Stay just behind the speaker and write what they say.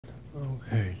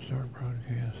Okay, start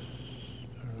broadcast.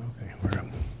 Okay, we're up.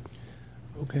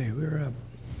 Okay, we're up.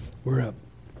 We're up.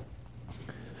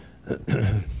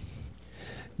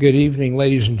 Good evening,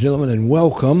 ladies and gentlemen, and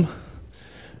welcome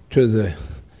to the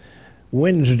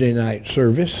Wednesday night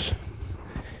service.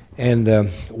 And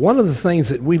one of the things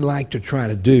that we like to try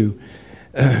to do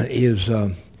is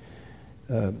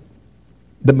the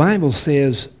Bible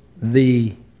says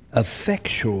the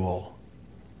effectual,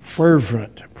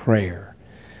 fervent prayer.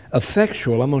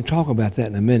 Effectual, I'm going to talk about that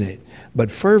in a minute, but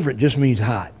fervent just means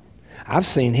hot. I've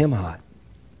seen him hot.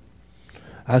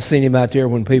 I've seen him out there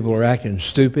when people are acting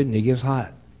stupid and he gets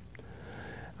hot.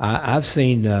 I've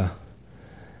seen some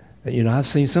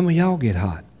of y'all get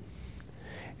hot.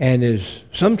 And there's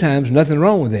sometimes nothing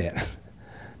wrong with that.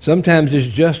 Sometimes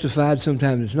it's justified,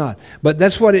 sometimes it's not. But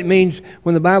that's what it means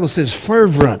when the Bible says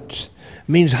fervent. It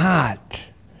means hot.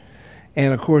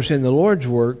 And, of course, in the Lord's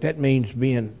work, that means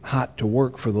being hot to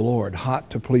work for the Lord, hot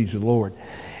to please the Lord.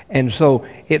 And so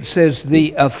it says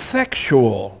the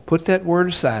effectual, put that word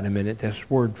aside a minute, that's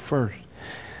word first.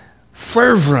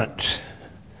 Fervent,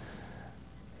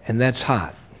 and that's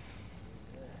hot.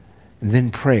 And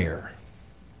then prayer.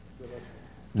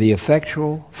 The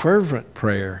effectual, fervent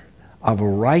prayer of a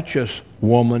righteous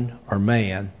woman or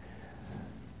man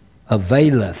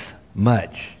availeth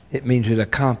much. It means it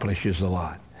accomplishes a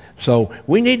lot. So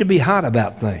we need to be hot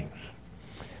about things.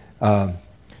 I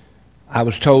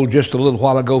was told just a little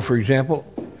while ago, for example,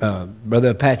 Brother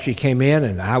Apache came in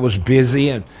and I was busy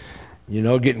and,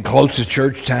 getting close to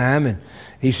church time. And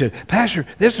he said, Pastor,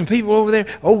 there's some people over there.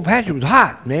 Old Apache was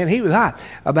hot, man. He was hot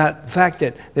about the fact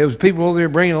that there was people over there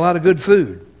bringing a lot of good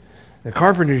food. The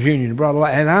Carpenters Union brought a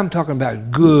lot, and I'm talking about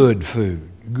good food.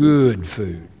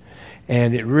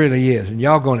 And it really is. And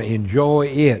y'all going to enjoy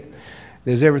it.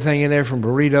 There's everything in there from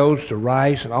burritos to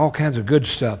rice and all kinds of good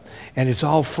stuff. And it's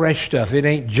all fresh stuff. It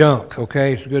ain't junk,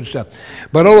 okay? It's good stuff.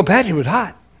 But old Apache was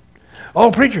hot.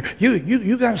 Oh, preacher,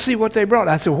 you got to see what they brought.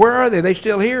 I said, where are they? They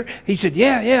still here? He said,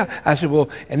 yeah. I said, well,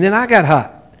 and then I got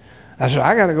hot. I said,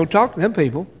 I got to go talk to them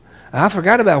people. I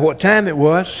forgot about what time it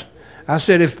was. I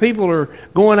said, if people are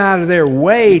going out of their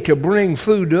way to bring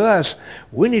food to us,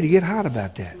 we need to get hot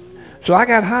about that. So I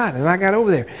got hot, and I got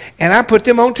over there. And I put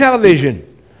them on television.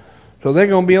 So they're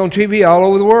going to be on TV all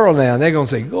over the world now. And they're going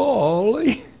to say,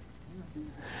 golly.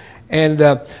 And,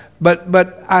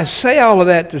 but I say all of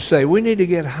that to say we need to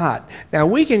get hot. Now,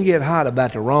 we can get hot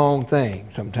about the wrong thing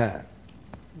sometimes,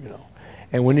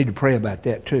 and we need to pray about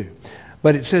that too.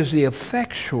 But it says the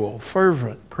effectual,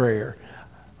 fervent prayer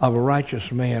of a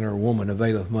righteous man or woman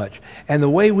availeth much. And the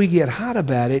way we get hot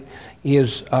about it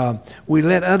is we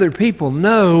let other people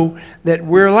know that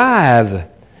we're alive.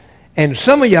 And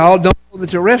some of y'all don't know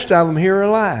that the rest of them here are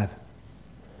alive.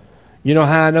 You know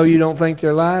how I know you don't think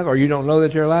they're alive or you don't know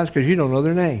that they're alive? Because you don't know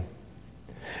their name.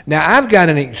 Now, I've got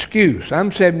an excuse.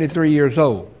 I'm 73 years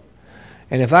old.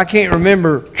 And if I can't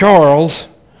remember Charles,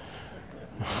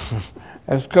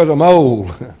 that's because I'm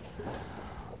old.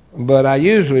 But I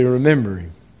usually remember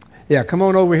him. Yeah, come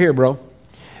on over here, bro.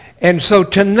 And so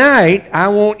tonight, I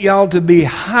want y'all to be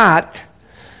hot,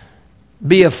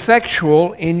 be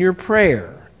effectual in your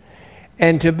prayer.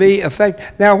 And to be effective.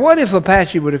 Now, what if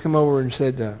Apache would have come over and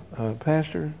said,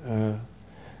 Pastor,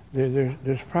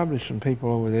 there's probably some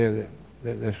people over there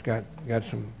that's got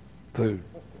some food.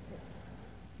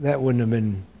 That wouldn't have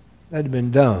been, that'd have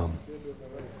been dumb.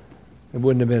 It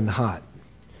wouldn't have been hot.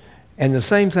 And the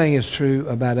same thing is true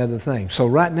about other things. So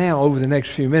right now, over the next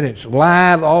few minutes,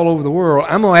 live all over the world,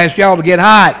 I'm going to ask y'all to get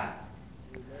hot.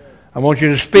 I want you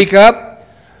to speak up.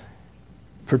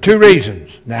 For two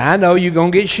reasons. Now, I know you're going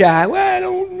to get shy.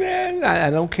 Well, I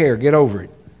don't care. Get over it.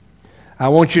 I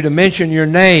want you to mention your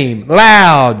name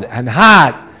loud and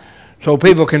hot so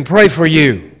people can pray for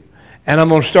you. And I'm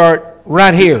going to start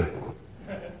right here.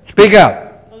 Speak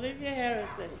up. Olivia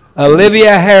Harrison.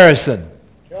 Olivia Harrison.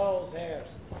 Charles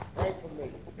Harrison. Pray for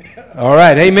me. All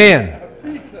right.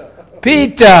 Amen.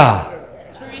 Pita.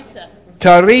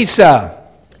 Teresa.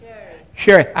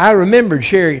 Sherry, I remembered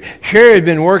Sherry. Sherry had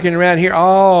been working around here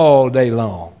all day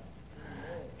long.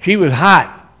 She was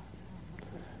hot.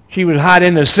 She was hot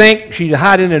in the sink. She's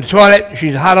hot in the toilet.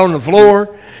 She's hot on the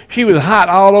floor. She was hot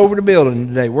all over the building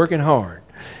today, working hard.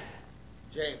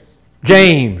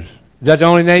 James. Is that the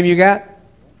only name you got?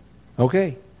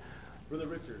 Okay. Brother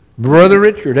Richard. Brother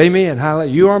Richard. Amen.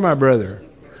 Hallelujah. You are my brother.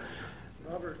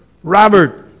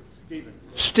 Robert.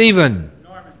 Stephen.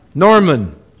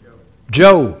 Norman.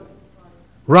 Joe.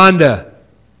 Rhonda.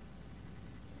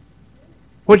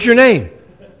 What's your name?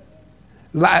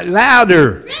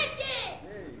 Louder.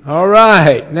 All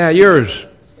right. Now yours.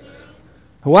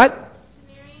 What?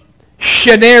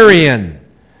 Shanarian.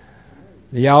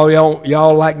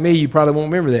 Y'all like me, you probably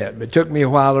won't remember that, but it took me a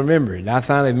while to remember it. I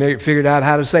finally figured out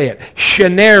how to say it.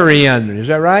 Shanarian, is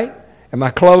that right? Am I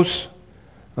close?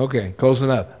 Okay, close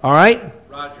enough. All right?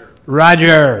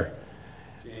 Roger.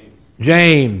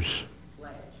 James.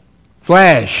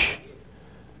 Flash.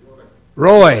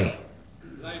 Roy.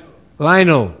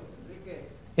 Lionel.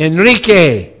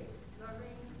 Enrique.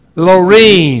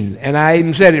 Lorene. And I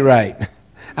even said it right.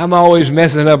 I'm always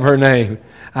messing up her name.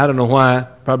 I don't know why.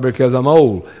 Probably because I'm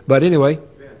old. But anyway.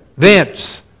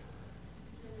 Vince.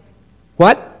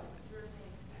 What?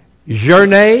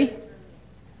 Journey.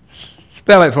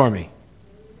 Spell it for me.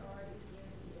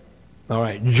 All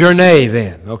right. Journey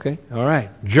then. Okay. All right.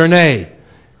 Journey.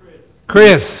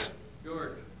 Chris.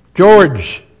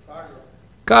 George.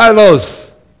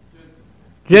 Carlos.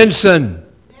 Jensen.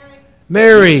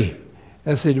 Mary.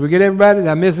 Let's see. Did we get everybody? Did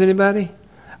I miss anybody?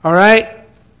 All right.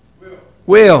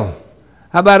 Will.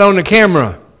 How about on the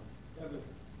camera?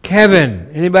 Kevin.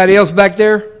 Anybody else back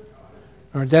there?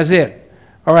 All right, that's it.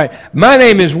 All right. My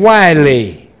name is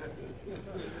Wiley.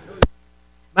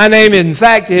 My name, in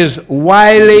fact, is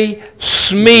Wiley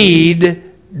Smead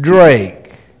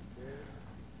Drake.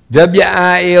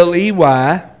 Wiley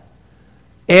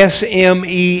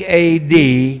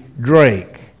Smead Drake.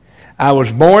 I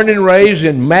was born and raised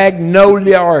in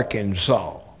Magnolia,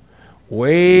 Arkansas.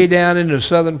 Way down in the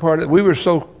southern part we were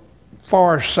so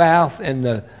far south in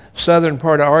the southern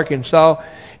part of Arkansas,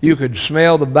 you could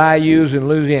smell the bayous in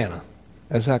Louisiana.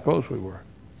 That's how close we were.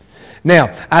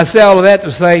 Now, I say all of that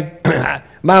to say,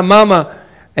 my mama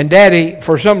and daddy,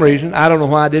 for some reason, I don't know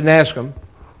why I didn't ask them.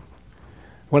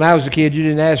 When I was a kid, you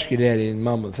didn't ask your daddy and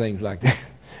mama things like that.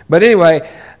 But anyway,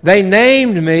 they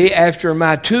named me after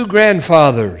my two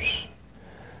grandfathers.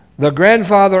 The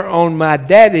grandfather on my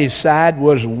daddy's side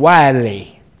was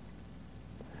Wiley.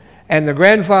 And the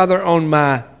grandfather on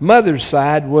my mother's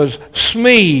side was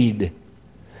Smead.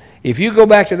 If you go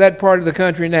back to that part of the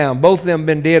country now, both of them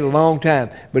been dead a long time,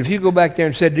 but if you go back there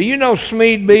and said, do you know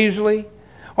Smead Beasley?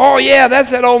 Oh yeah,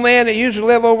 that's that old man that used to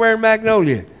live over there in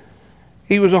Magnolia.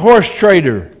 He was a horse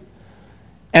trader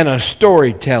and a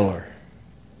storyteller.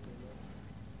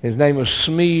 His name was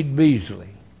Smead Beasley.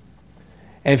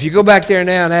 And if you go back there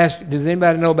now and ask, does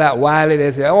anybody know about Wiley?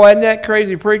 They say, oh, isn't that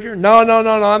crazy preacher? No, I'm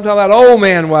talking about old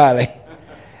man Wiley.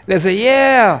 They say,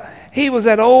 yeah, he was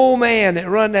that old man that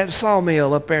run that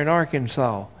sawmill up there in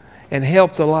Arkansas and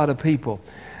helped a lot of people.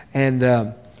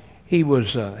 And he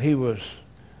was a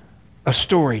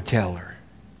storyteller.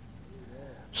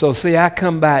 So see, I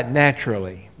come by it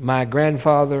naturally. My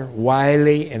grandfather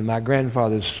Wiley and my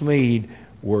grandfather Smead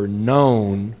were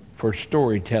known for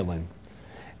storytelling.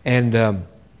 And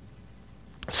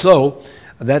so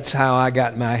that's how I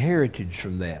got my heritage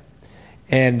from that.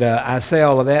 And I say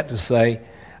all of that to say,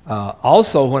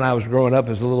 also when I was growing up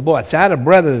as a little boy, I had a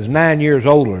brother that's 9 years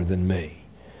older than me.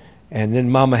 And then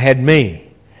Mama had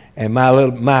me. And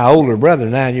my older brother,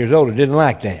 9 years older, didn't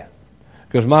like that.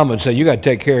 Because Mama would say, you got to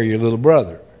take care of your little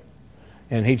brother.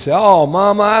 And he'd say, oh,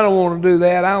 Mama, I don't want to do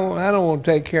that. I don't want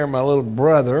to take care of my little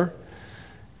brother.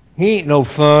 He ain't no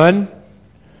fun.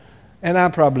 And I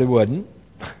probably wouldn't.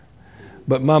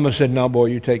 But Mama said, no, boy,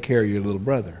 you take care of your little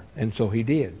brother. And so he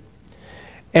did.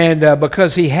 And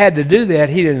because he had to do that,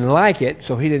 he didn't like it,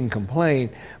 so he didn't complain.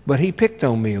 But he picked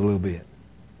on me a little bit.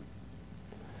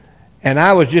 And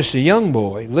I was just a young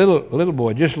boy, little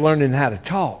boy, just learning how to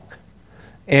talk.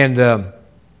 And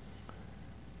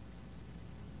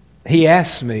he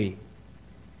asked me,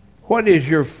 what is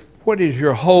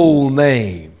your whole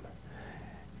name?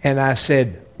 And I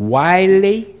said,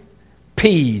 Wiley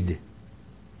Peed.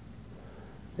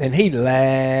 And he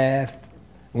laughed,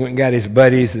 went and got his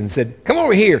buddies and said, come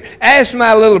over here, ask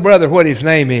my little brother what his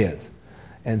name is.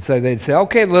 And so they'd say,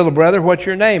 okay, little brother, what's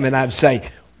your name? And I'd say,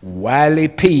 Wiley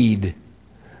Peed,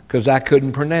 because I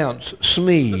couldn't pronounce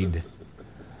Smead.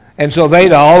 And so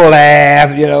they'd all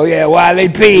laugh, yeah, Wiley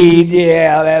Peed,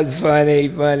 yeah, that's funny.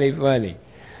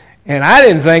 And I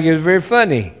didn't think it was very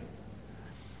funny.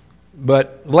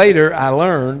 But later I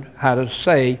learned how to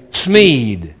say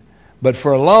Smead. But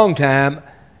for a long time,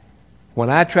 when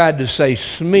I tried to say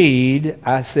Smead,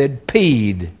 I said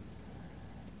Peed.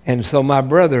 And so my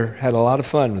brother had a lot of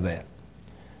fun with that.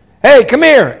 Hey, come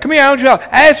here, I want you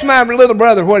to ask my little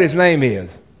brother what his name is.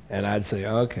 And I'd say,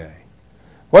 okay.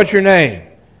 What's your name?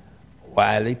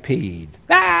 Wiley Peed.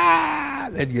 Ah!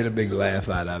 They'd get a big laugh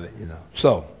out of it,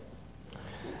 So,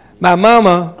 my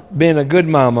mama, being a good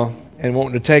mama and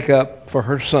wanting to take up for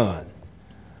her son,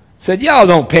 said, y'all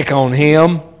don't pick on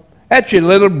him. That's your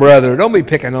little brother. Don't be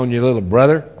picking on your little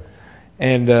brother.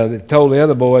 And they told the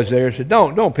other boys there, said,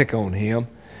 don't pick on him.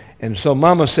 And so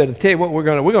Mama said, I tell you what, we're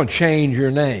going to change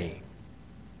your name.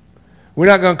 We're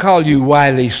not going to call you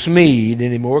Wiley Smeed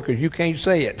anymore because you can't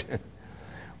say it.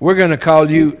 We're going to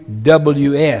call you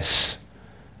W.S.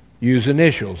 Use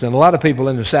initials. And a lot of people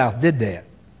in the South did that.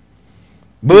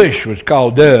 Bush was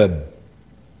called Dub.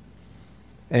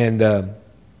 And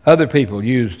other people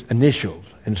used initials.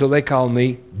 And so they called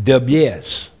me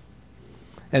W.S.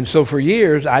 And so for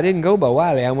years, I didn't go by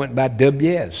Wiley. I went by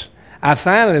W.S. I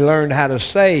finally learned how to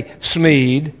say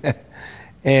Smeed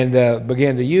and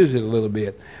began to use it a little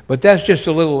bit. But that's just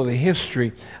a little of the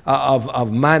history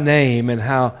of my name and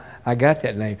how I got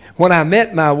that name. When I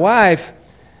met my wife,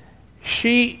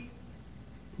 she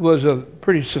was a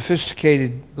pretty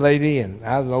sophisticated lady, and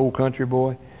I was an old country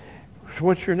boy. So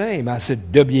what's your name? I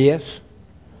said, W.S.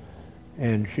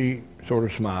 And she sort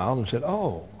of smiled and said,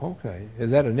 oh, okay.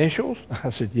 Is that initials? I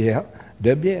said, yeah,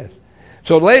 W.S.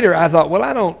 So later I thought, well,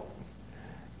 I don't,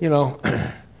 you know,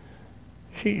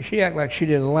 she acted like she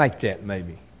didn't like that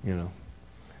maybe, you know.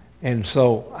 And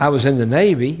so I was in the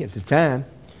Navy at the time,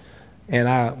 and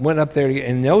I went up there.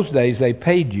 In those days, they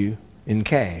paid you in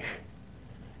cash.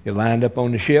 You lined up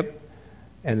on the ship,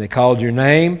 and they called your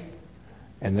name,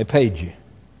 and they paid you.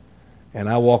 And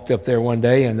I walked up there one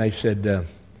day, and they said,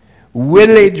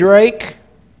 Willie Drake?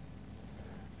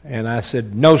 And I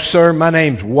said, no, sir, my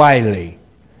name's Wiley.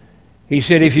 He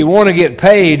said, if you want to get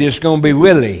paid, it's going to be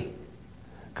Willie,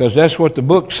 because that's what the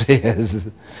book says.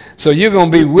 So you're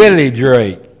going to be Willie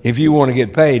Drake if you want to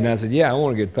get paid. And I said, yeah, I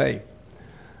want to get paid.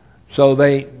 So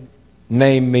they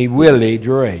named me Willie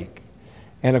Drake.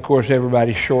 And, of course,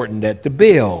 everybody shortened that to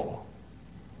Bill.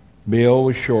 Bill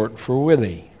was short for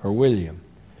Willie or William.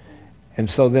 And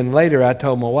so then later I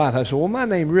told my wife, I said, well, my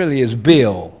name really is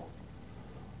Bill.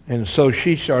 And so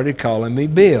she started calling me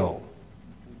Bill.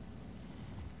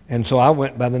 And so I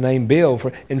went by the name Bill.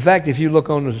 In fact, if you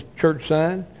look on the church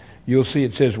sign, you'll see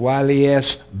it says Wiley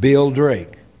S. Bill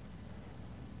Drake.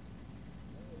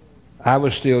 I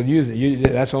was still using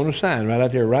it. That's on the sign right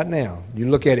out there right now. You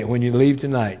look at it when you leave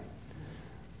tonight.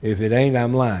 If it ain't,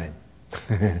 I'm lying.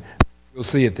 You'll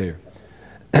see it there.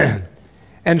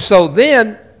 And so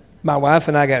then my wife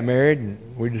and I got married,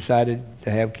 and we decided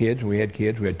to have kids. And we had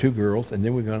kids. We had 2 girls, and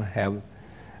then we were going to have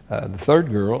the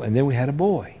 3rd girl, and then we had a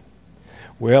boy.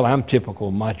 Well, I'm typical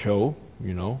macho,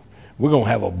 you know. We're going to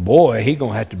have a boy. He's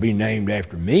going to have to be named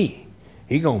after me.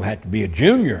 He's going to have to be a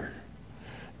junior.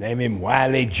 Name him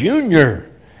Wiley Jr.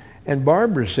 And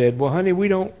Barbara said, well, honey, we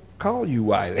don't call you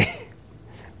Wiley.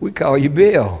 We call you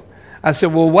Bill. I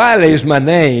said, well, Wiley is my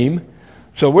name,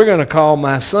 so we're going to call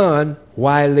my son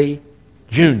Wiley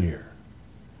Jr.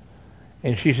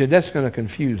 And she said, that's going to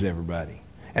confuse everybody.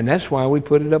 And that's why we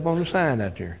put it up on the sign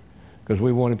out there, because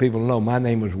we wanted people to know my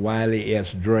name was Wiley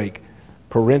S. Drake,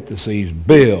 parentheses,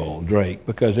 Bill Drake,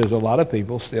 because there's a lot of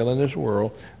people still in this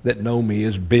world that know me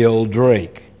as Bill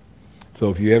Drake. So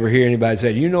if you ever hear anybody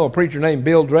say, you know a preacher named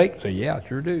Bill Drake? Say, yeah, I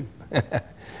sure do.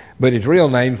 But his real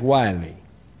name's Wiley.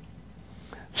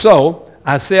 So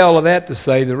I say all of that to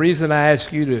say the reason I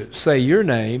ask you to say your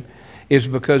name is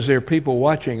because there are people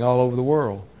watching all over the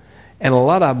world. And a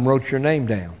lot of them wrote your name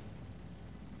down.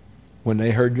 When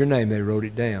they heard your name, they wrote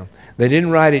it down. They didn't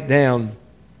write it down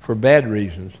for bad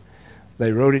reasons.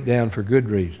 They wrote it down for good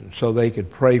reasons, so they could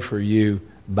pray for you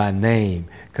by name,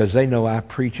 because they know I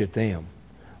preach at them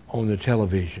on the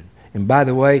television. And by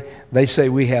the way, they say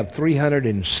we have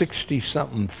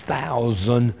 360-something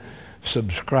thousand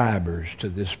subscribers to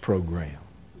this program.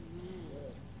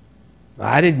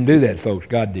 I didn't do that, folks.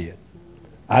 God did.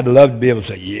 I'd love to be able to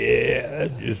say, yeah,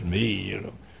 that's just me, you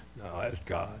know. No, that's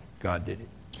God. God did it.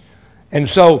 And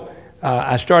so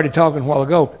I started talking a while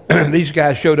ago. These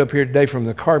guys showed up here today from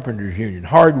the Carpenters Union,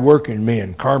 hard-working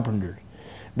men, carpenters.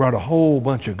 Brought a whole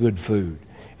bunch of good food.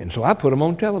 And so I put them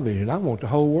on television. I want the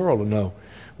whole world to know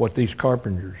what these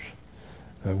carpenters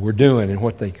were doing and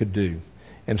what they could do.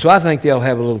 And so I think they'll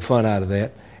have a little fun out of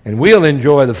that. And we'll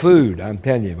enjoy the food. I'm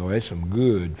telling you, boy, it's some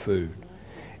good food.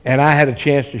 And I had a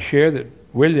chance to share that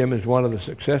William is one of the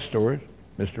success stories,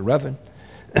 Mr. Ruffin.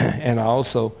 And I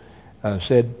also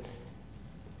said,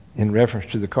 in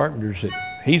reference to the carpenters,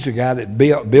 that he's the guy that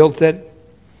built that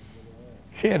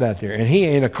shed out there. And he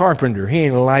ain't a carpenter. He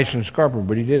ain't a licensed carpenter,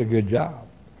 but he did a good job.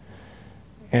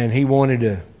 And he wanted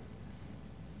to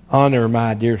honor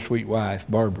my dear sweet wife,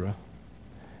 Barbara.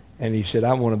 And he said,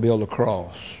 I want to build a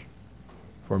cross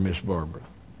for Miss Barbara.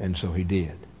 And so he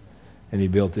did. And he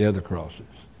built the other crosses.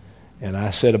 And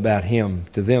I said about him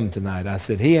to them tonight, I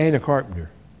said, he ain't a carpenter.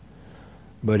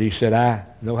 But he said, I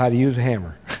know how to use a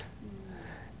hammer.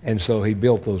 And so he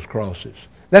built those crosses.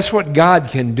 That's what God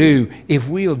can do if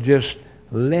we'll just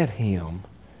let him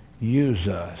use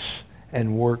us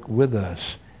and work with us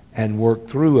and work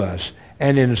through us.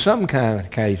 And in some kind of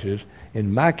cases,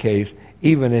 in my case,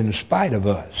 even in spite of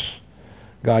us,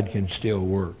 God can still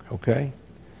work, okay?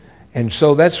 And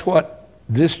so that's what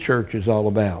this church is all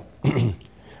about.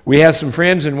 We have some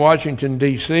friends in Washington,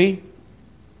 D.C.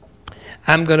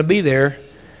 I'm going to be there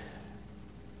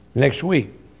next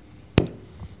week.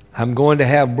 I'm going to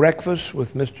have breakfast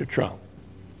with Mr. Trump.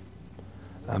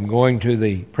 I'm going to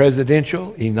the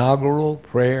presidential inaugural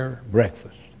prayer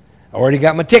breakfast. I already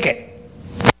got my ticket,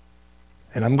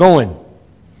 and I'm going.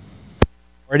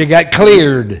 Already got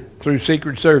cleared through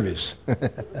Secret Service.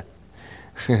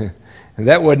 And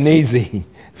that wasn't easy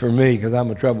for me because I'm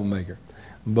a troublemaker.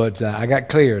 But I got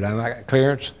cleared. I got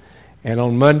clearance. And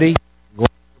on Monday, I'm going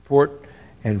to the airport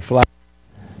and fly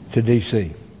to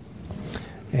D.C.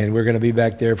 And we're going to be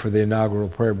back there for the inaugural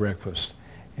prayer breakfast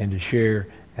and to share.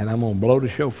 And I'm going to blow the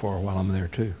shofar while I'm there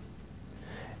too.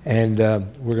 And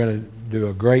we're going to do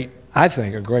a great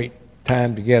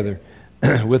time together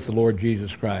with the Lord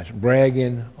Jesus Christ,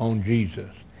 bragging on Jesus.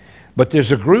 But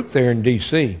there's a group there in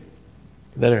D.C.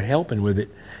 that are helping with it,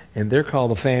 and they're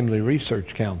called the Family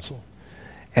Research Council.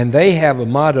 And they have a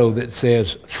motto that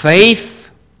says, faith,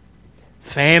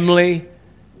 family,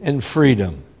 and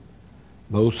freedom.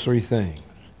 Those three things.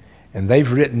 And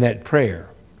they've written that prayer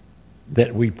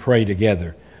that we pray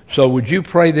together. So would you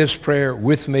pray this prayer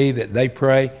with me that they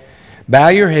pray? Bow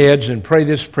your heads and pray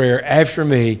this prayer after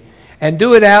me, and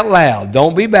do it out loud.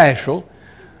 Don't be bashful.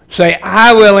 Say,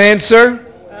 I will answer.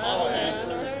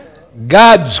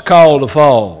 God's call to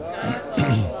fall.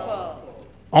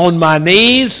 On my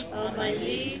knees,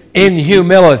 in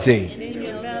humility,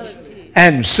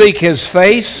 and seek his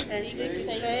face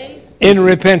in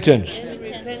repentance,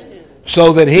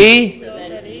 so that he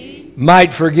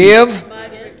might forgive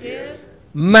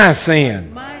my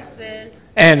sin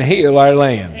and heal our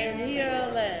land.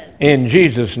 In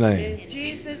Jesus' name.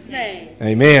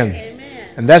 Amen.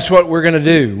 And that's what we're going to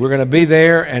do. We're going to be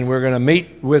there, and we're going to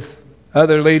meet with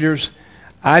other leaders.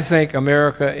 I think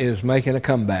America is making a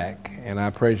comeback, and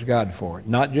I praise God for it.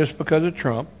 Not just because of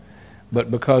Trump, but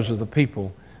because of the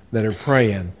people that are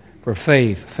praying for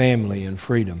faith, family, and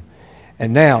freedom.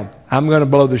 And now, I'm going to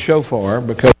blow the shofar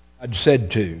because God said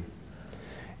to.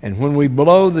 And when we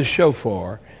blow the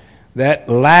shofar, that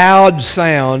loud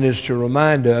sound is to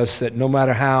remind us that no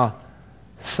matter how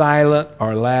silent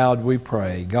or loud we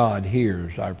pray, God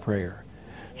hears our prayer.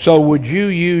 So would you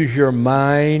use your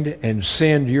mind and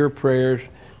send your prayers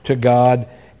to God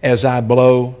as I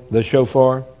blow the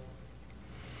shofar?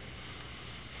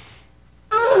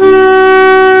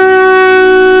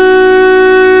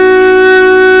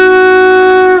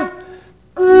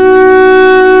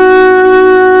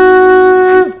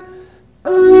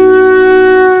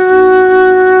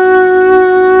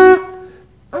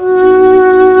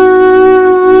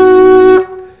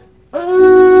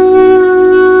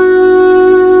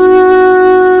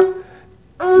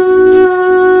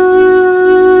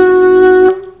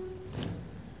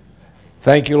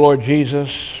 Thank you, Lord Jesus,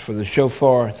 for the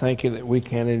shofar. Thank you that we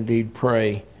can indeed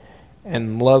pray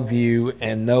and love you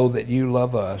and know that you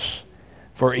love us.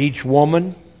 For each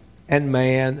woman and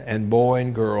man and boy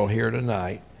and girl here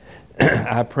tonight,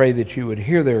 I pray that you would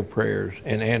hear their prayers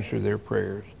and answer their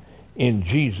prayers. In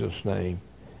Jesus' name,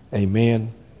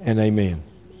 amen and amen.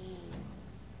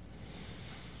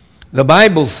 The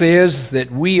Bible says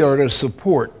that we are to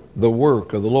support the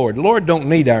work of the Lord. The Lord don't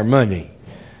need our money,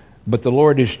 but the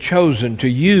Lord has chosen to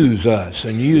use us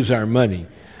and use our money.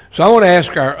 So I want to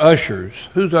ask our ushers,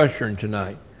 who's ushering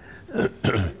tonight?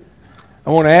 I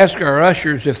want to ask our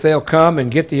ushers if they'll come and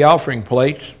get the offering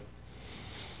plates.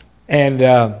 And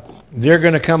they're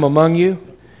going to come among you,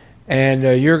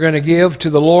 and you're going to give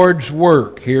to the Lord's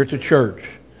work here at the church.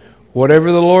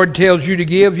 Whatever the Lord tells you to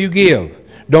give, you give.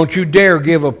 Don't you dare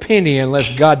give a penny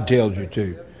unless God tells you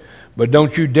to. But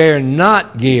don't you dare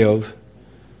not give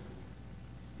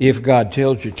if God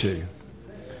tells you to.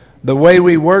 The way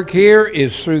we work here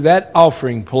is through that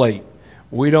offering plate.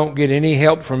 We don't get any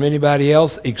help from anybody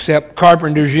else except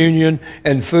Carpenters Union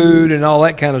and food and all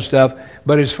that kind of stuff.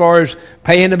 But as far as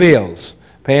paying the bills,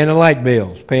 paying the light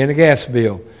bills, paying the gas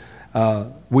bill,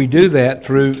 we do that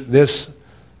through this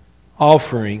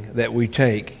offering that we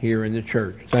take here in the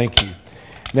church. Thank you.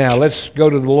 Now let's go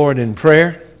to the Lord in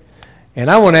prayer. And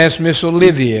I want to ask Miss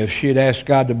Olivia if she'd ask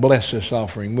God to bless this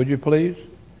offering. Would you please?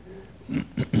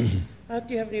 Our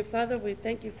dear Heavenly Father, we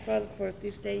thank you, Father, for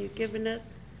this day you've given us.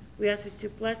 We ask that you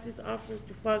bless this offering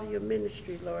to follow your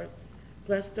ministry, Lord.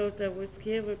 Bless those that would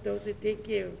give or those that did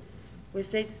give. We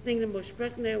say this thing in the most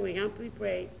precious name we humbly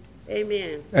pray.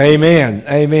 Amen. Amen.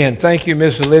 Amen. Thank you,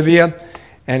 Miss Olivia.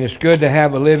 And it's good to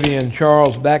have Olivia and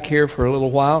Charles back here for a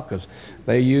little while because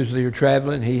they usually are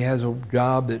traveling. He has a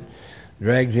job that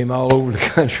drags him all over the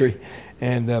country.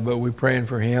 And but we're praying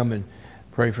for him and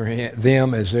pray for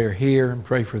them as they're here, and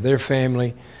pray for their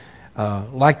family.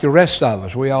 Like the rest of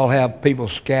us, we all have people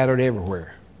scattered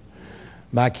everywhere.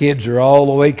 My kids are all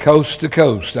the way coast to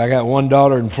coast. I got one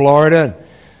daughter in Florida,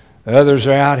 and others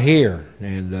are out here.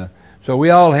 And so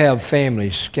we all have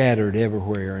families scattered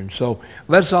everywhere. And so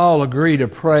let's all agree to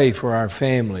pray for our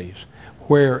families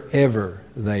wherever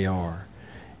they are.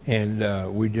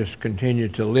 And we just continue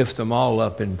to lift them all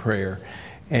up in prayer.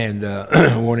 And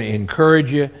I want to encourage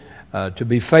you to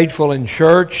be faithful in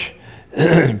church.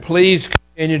 Please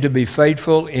continue to be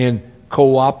faithful in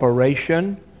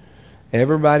cooperation.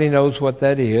 Everybody knows what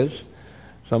that is.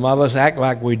 Some of us act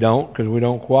like we don't because we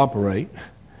don't cooperate.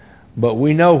 But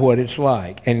we know what it's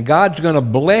like. And God's going to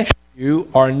bless you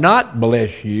or not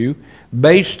bless you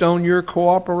based on your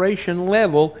cooperation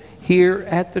level here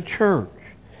at the church.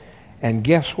 And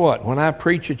guess what? When I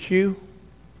preach at you,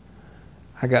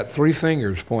 I got 3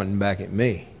 fingers pointing back at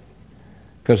me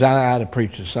because I ought to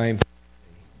preach the same thing.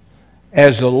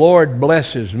 As the Lord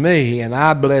blesses me and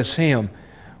I bless him,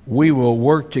 we will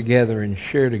work together and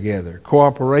share together,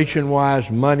 cooperation-wise,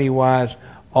 money-wise,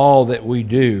 all that we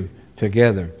do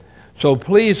together. So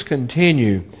please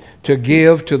continue to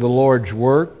give to the Lord's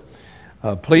work.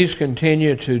 Please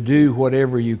continue to do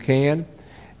whatever you can.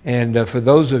 And for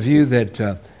those of you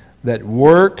that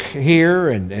work here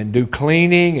and do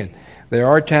cleaning, and there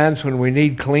are times when we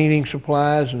need cleaning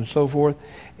supplies and so forth,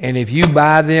 and if you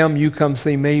buy them, you come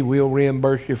see me, we'll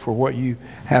reimburse you for what you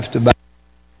have to buy.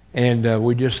 And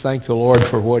we just thank the Lord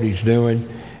for what he's doing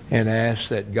and ask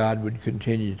that God would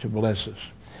continue to bless us.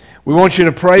 We want you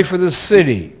to pray for the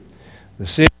city. The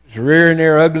city's rearing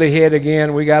their ugly head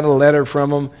again. We got a letter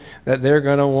from them that they're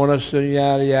going to want us to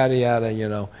yada, yada, yada, you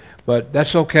know. But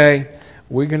that's okay.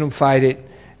 We're going to fight it.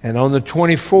 And on the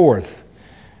 24th,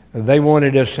 they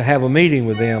wanted us to have a meeting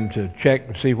with them to check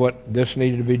and see what this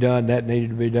needed to be done, that needed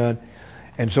to be done.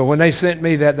 And so when they sent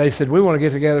me that, they said, we want to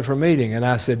get together for a meeting. And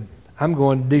I said, I'm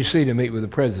going to D.C. to meet with the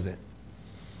president.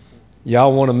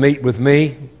 Y'all want to meet with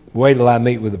me? Wait till I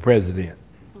meet with the president.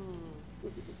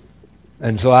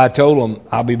 And so I told them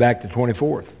I'll be back the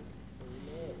 24th.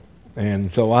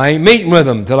 And so I ain't meeting with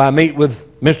them till I meet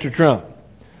with Mr. Trump.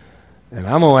 And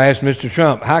I'm going to ask Mr.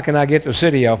 Trump, how can I get the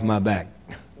city off my back?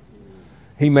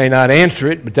 He may not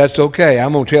answer it, but that's okay.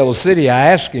 I'm going to tell the city I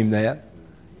asked him that.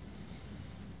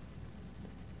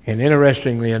 And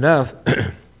interestingly enough,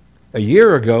 a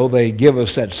year ago, they give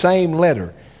us that same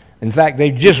letter. In fact, they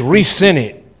just resent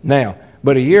it now.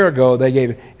 But a year ago, they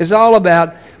gave it. It's all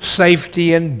about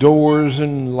safety and doors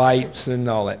and lights and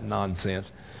all that nonsense.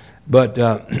 But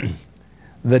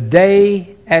the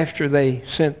day after they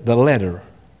sent the letter,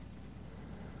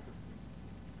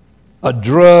 a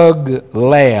drug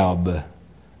lab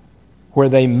where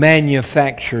they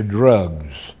manufacture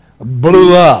drugs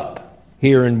blew up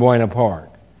here in Buena Park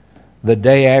the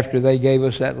day after they gave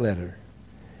us that letter.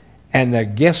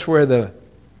 And guess where the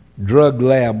drug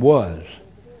lab was?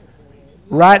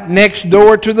 Right next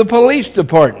door to the police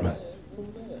department.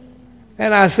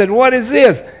 And I said, what is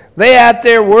this? They out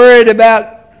there worried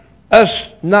about us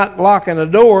not locking a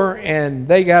door, and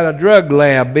they got a drug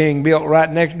lab being built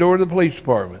right next door to the police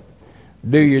department.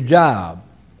 Do your job.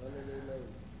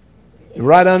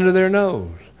 Right under their nose.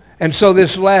 And so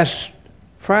this last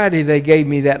Friday, they gave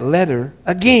me that letter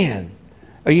again,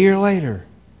 a year later.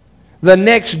 The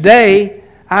next day,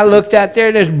 I looked out there,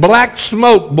 and there's black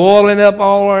smoke boiling up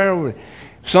all over.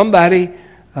 Somebody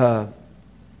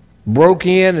broke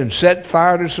in and set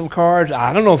fire to some cars.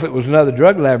 I don't know if it was another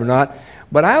drug lab or not,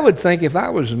 but I would think if I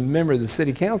was a member of the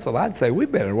city council, I'd say we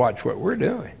better watch what we're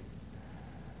doing.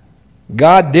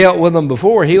 God dealt with them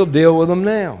before, he'll deal with them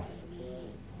now.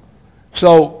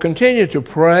 So continue to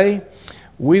pray.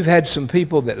 We've had some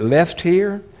people that left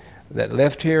here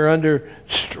under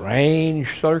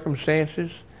strange circumstances.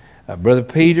 Brother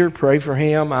Peter, pray for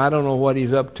him. I don't know what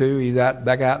he's up to. He's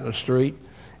back out in the street.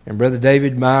 And Brother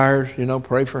David Myers,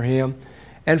 pray for him.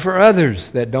 And for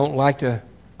others that don't like to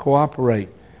cooperate,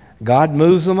 God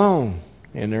moves them on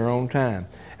in their own time.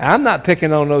 And I'm not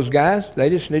picking on those guys. They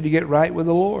just need to get right with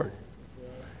the Lord.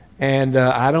 And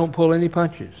I don't pull any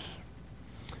punches.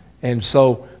 And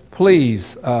so,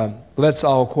 please, let's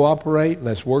all cooperate.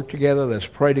 Let's work together. Let's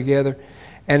pray together.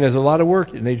 And there's a lot of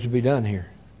work that needs to be done here.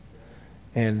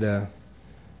 And, I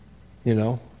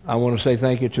want to say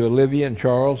thank you to Olivia and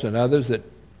Charles and others that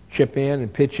chip in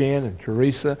and pitch in, and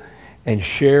Teresa and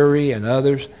Sherry and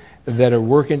others that are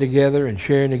working together and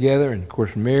sharing together. And, of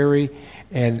course, Mary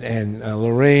and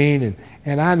Lorraine.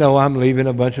 And I know I'm leaving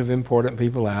a bunch of important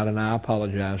people out, and I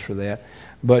apologize for that.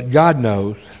 But God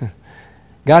knows.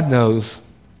 God knows.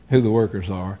 who the workers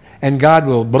are. And God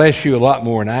will bless you a lot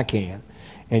more than I can.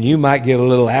 And you might get a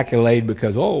little accolade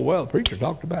because, oh, well, the preacher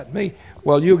talked about me.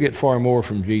 Well, you'll get far more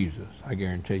from Jesus, I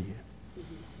guarantee you.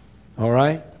 All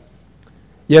right?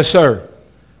 Yes, sir.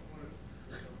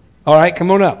 All right,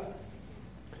 come on up.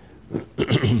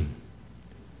 And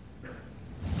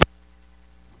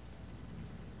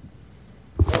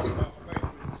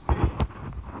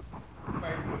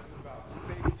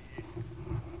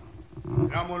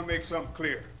I'm going to make something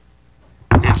clear.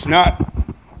 It's not,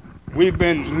 we've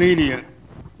been lenient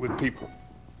with people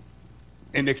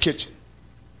in the kitchen.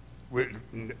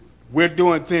 We're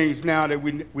doing things now that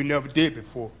we never did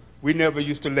before. We never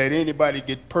used to let anybody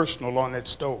get personal on that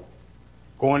stove,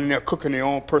 going in there cooking their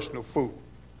own personal food.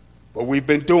 But we've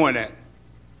been doing that.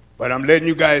 But I'm letting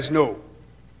you guys know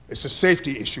it's a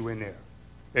safety issue in there.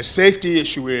 The safety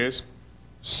issue is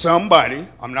somebody,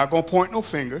 I'm not going to point no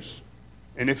fingers,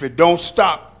 and if it don't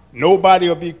stop, nobody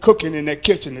will be cooking in that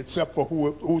kitchen except for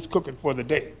who's cooking for the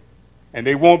day. And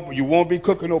you won't be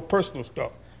cooking no personal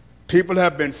stuff. People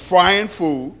have been frying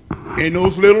food in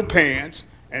those little pans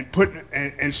and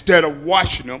instead of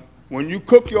washing them. When you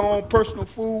cook your own personal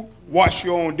food, wash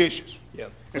your own dishes.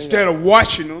 Yep. Instead of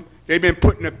washing them, they've been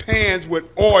putting the pans with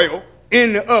oil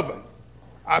in the oven.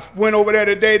 I went over there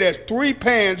today, there's 3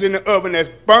 pans in the oven that's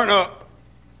burnt up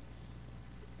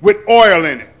with oil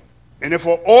in it. And if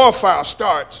an oil fire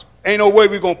starts, ain't no way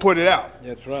we're going to put it out.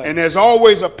 That's right. And there's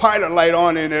always a pilot light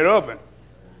on in that oven.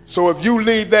 So if you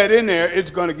leave that in there,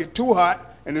 it's going to get too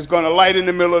hot and it's going to light in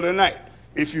the middle of the night.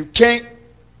 If you can't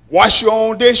wash your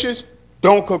own dishes,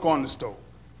 don't cook on the stove.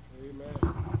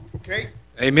 Amen. Okay?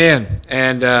 Amen.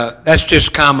 And that's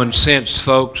just common sense,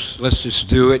 folks. Let's just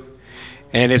do it.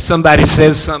 And if somebody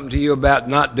says something to you about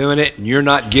not doing it and you're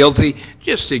not guilty,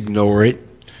 just ignore it.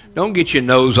 Don't get your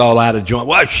nose all out of joint.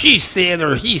 Well, she said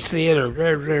or he said or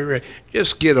blah, blah, blah.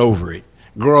 Just get over it.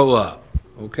 Grow up,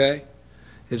 okay?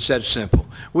 It's that simple.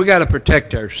 We got to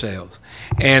protect ourselves.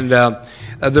 And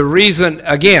the reason,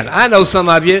 again, I know some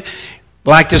of you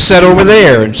like to sit over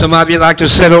there, and some of you like to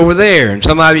sit over there, and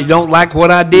some of you don't like what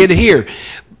I did here.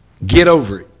 Get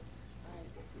over it.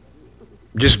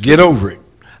 Just get over it.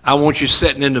 I want you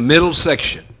sitting in the middle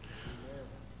section.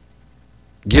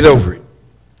 Get over it.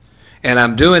 And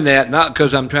I'm doing that not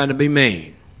because I'm trying to be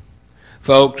mean.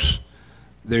 Folks,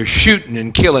 they're shooting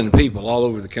and killing people all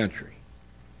over the country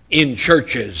in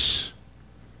churches.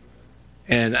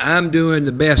 And I'm doing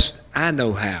the best I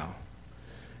know how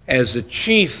as the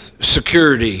chief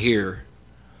security here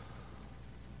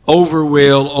over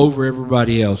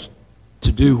everybody else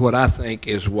to do what I think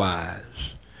is wise.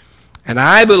 And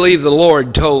I believe the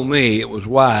Lord told me it was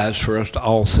wise for us to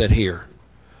all sit here.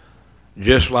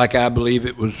 Just like I believe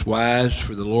it was wise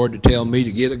for the Lord to tell me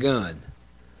to get a gun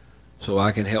so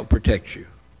I can help protect you.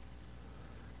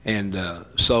 And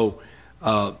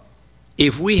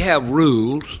if we have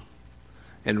rules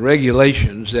and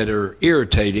regulations that are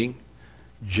irritating,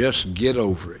 just get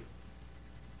over it.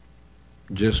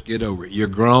 Just get over it. You're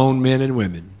grown men and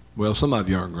women. Well, some of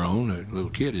you aren't grown. A little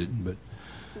kid isn't,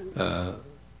 but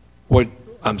what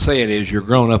I'm saying is you're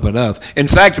grown up enough. In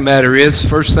fact, the matter is,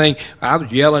 first thing, I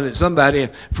was yelling at somebody,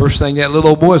 and first thing that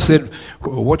little old boy said,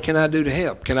 well, what can I do to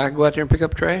help? Can I go out there and pick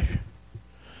up trash?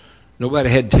 Nobody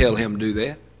had to tell him to do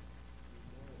that.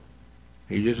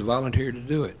 He just volunteered to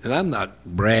do it. And I'm not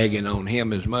bragging on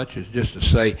him as much as just to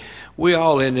say, we're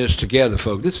all in this together,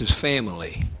 folks. This is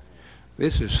family.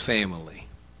 This is family.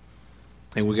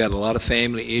 And we got a lot of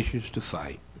family issues to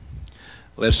fight.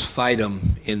 Let's fight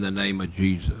them in the name of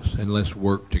Jesus, and let's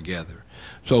work together.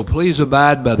 So please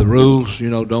abide by the rules. You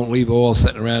know, don't leave oil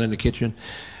sitting around in the kitchen.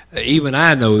 Even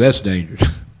I know that's dangerous.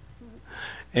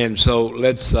 And so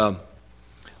let's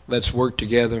work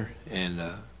together and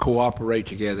cooperate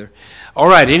together. All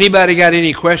right, anybody got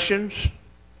any questions,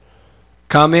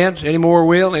 comments, any more,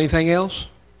 Will? Anything else?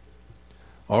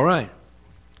 All right.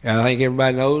 I think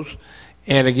everybody knows.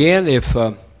 And again, if...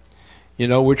 you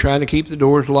know, we're trying to keep the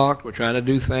doors locked. We're trying to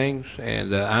do things.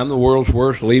 And I'm the world's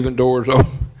worst, leaving doors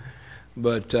open.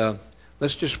 But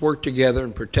let's just work together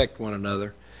and protect one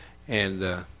another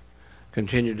and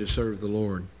continue to serve the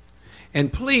Lord.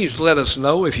 And please let us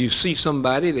know if you see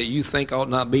somebody that you think ought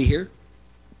not be here.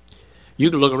 You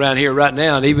can look around here right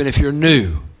now, and even if you're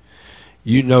new,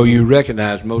 you know you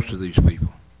recognize most of these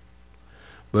people.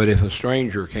 But if a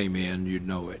stranger came in, you'd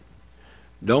know it.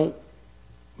 Don't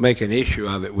make an issue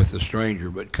of it with a stranger,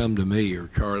 but come to me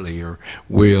or Charlie or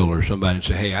Will or somebody and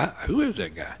say, hey, who is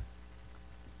that guy?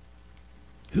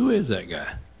 Who is that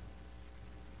guy?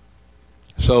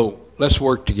 So let's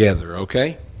work together,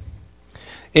 okay?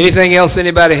 Anything else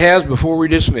anybody has before we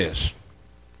dismiss?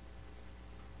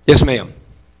 Yes, ma'am.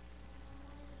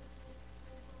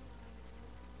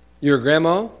 Your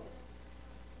grandma?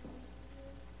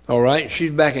 All right,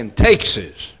 she's back in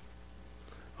Texas.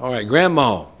 All right,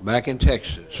 Grandma, back in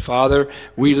Texas. Father,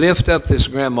 we lift up this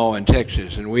grandma in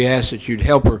Texas, and we ask that you'd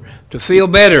help her to feel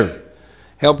better.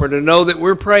 Help her to know that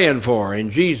we're praying for her. In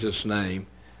Jesus' name,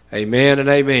 amen and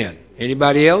amen.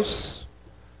 Anybody else?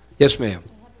 Yes, ma'am.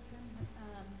 I have a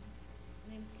friend,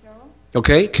 named Carol.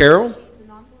 Okay, Carol? She's a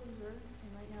non-believer,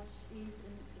 and right now she's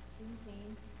in extreme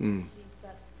pain. Mm. She's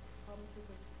got problems with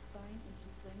her spine, and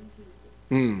she's blaming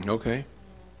Jesus. Okay. And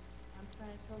I'm trying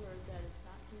to tell her that it's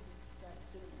not Jesus that's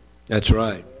doing it. That's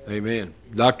right. Amen.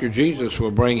 Dr. Jesus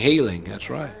will bring healing. That's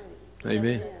right.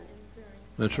 Amen.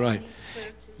 That's right.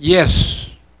 Yes,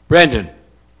 Brendan.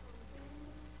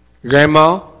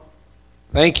 Grandma,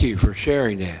 thank you for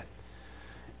sharing that.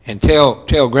 And tell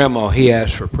Grandma he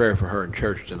asked for prayer for her in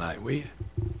church tonight, will you?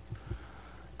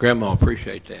 Grandma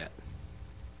appreciate that.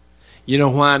 You know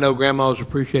why I know grandmas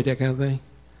appreciate that kind of thing?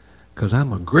 Because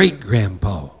I'm a great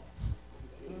grandpa.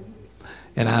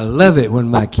 And I love it when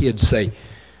my kids say,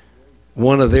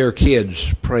 one of their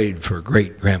kids prayed for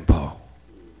great grandpa.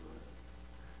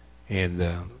 And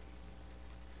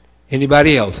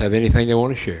anybody else have anything they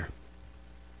want to share?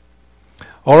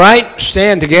 All right,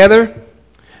 stand together.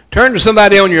 Turn to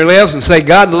somebody on your left and say,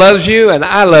 God loves you and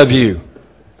I love you.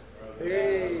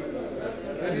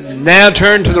 Now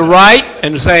turn to the right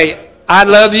and say, I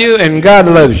love you and God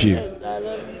loves you.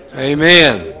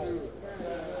 Amen.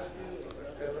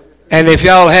 And if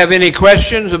y'all have any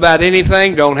questions about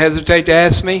anything, don't hesitate to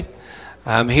ask me.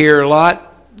 I'm here a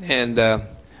lot and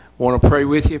want to pray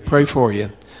with you, pray for you.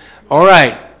 All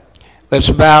right, let's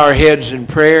bow our heads in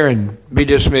prayer and be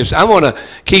dismissed. I want to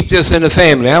keep this in the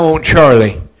family. I want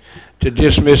Charlie to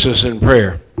dismiss us in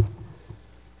prayer.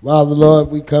 Father, Lord,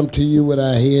 we come to you with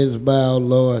our heads bowed,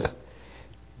 Lord.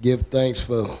 Give thanks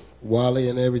for Wally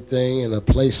and everything, and a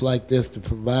place like this to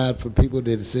provide for people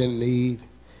that is in need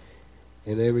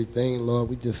and everything. Lord,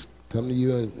 we just come to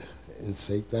you and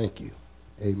say thank you.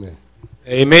 Amen.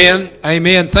 Amen.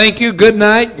 Amen. Thank you. Good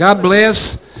night. God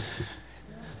bless.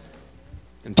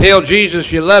 And tell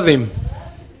Jesus you love him.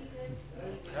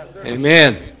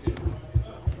 Amen.